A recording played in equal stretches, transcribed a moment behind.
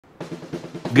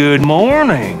Good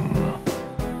morning.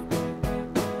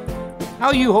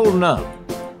 How you holding up?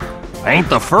 Ain't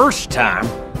the first time.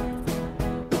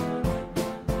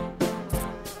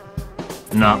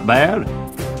 Not bad.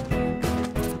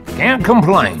 Can't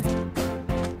complain.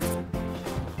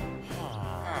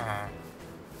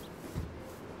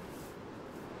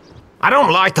 I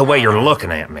don't like the way you're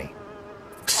looking at me.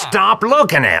 Stop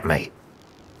looking at me.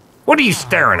 What are you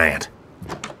staring at?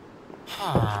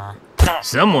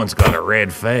 Someone's got a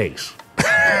red face.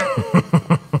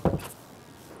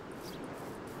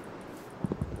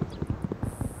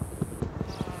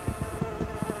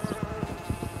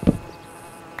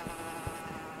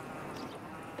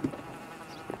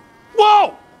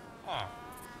 Whoa!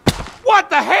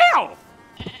 What the hell?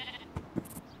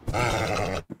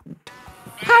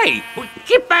 Hey,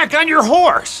 get back on your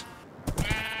horse.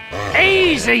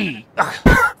 Easy.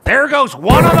 There goes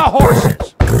one of the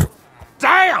horses.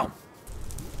 Damn!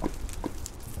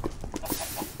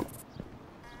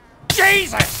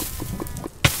 Jesus!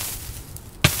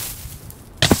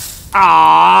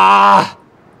 Ah!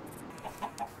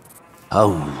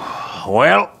 Oh,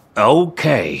 well,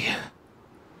 okay.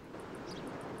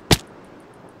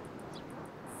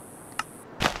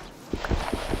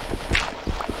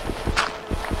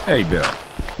 Hey, Bill.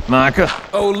 Micah?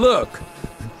 Oh, look.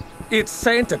 It's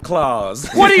Santa Claus.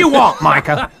 What do you want,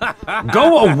 Micah?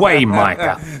 Go away,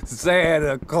 Micah.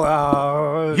 Santa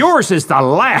Claus. Yours is the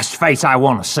last face I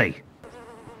want to see.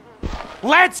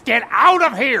 Let's get out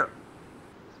of here!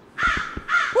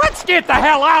 Let's get the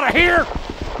hell out of here!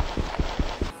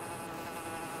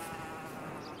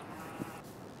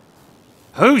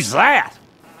 Who's that?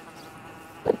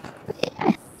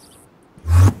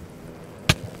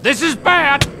 This is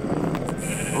bad!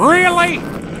 Really?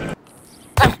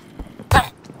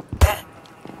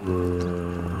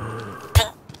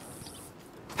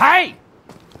 Hey!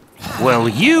 Well,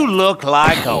 you look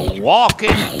like a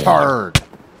walking turd.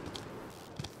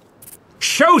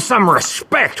 Show some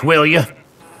respect, will you?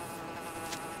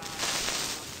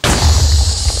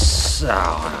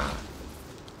 So,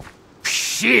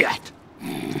 shit.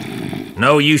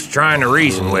 No use trying to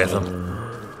reason with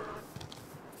him.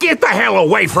 Get the hell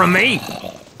away from me!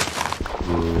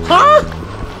 Huh?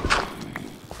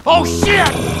 Oh,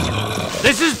 shit!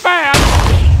 This is bad!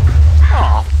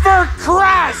 Oh, for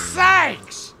Christ's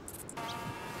sakes!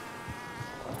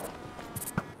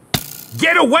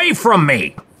 Get away from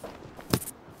me!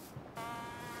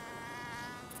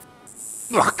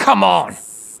 Oh, come on!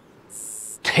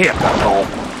 Typical.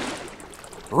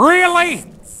 Really?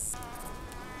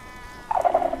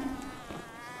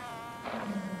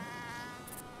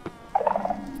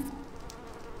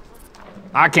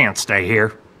 I can't stay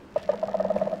here.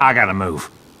 I gotta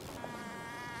move.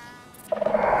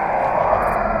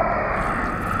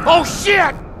 Oh,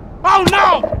 shit! Oh,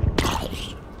 no!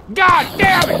 God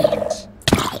damn it!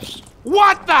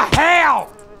 What the hell?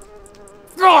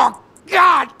 Oh,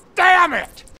 God damn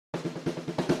it!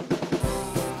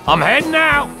 I'm heading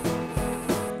out.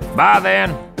 Bye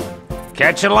then.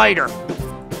 Catch you later.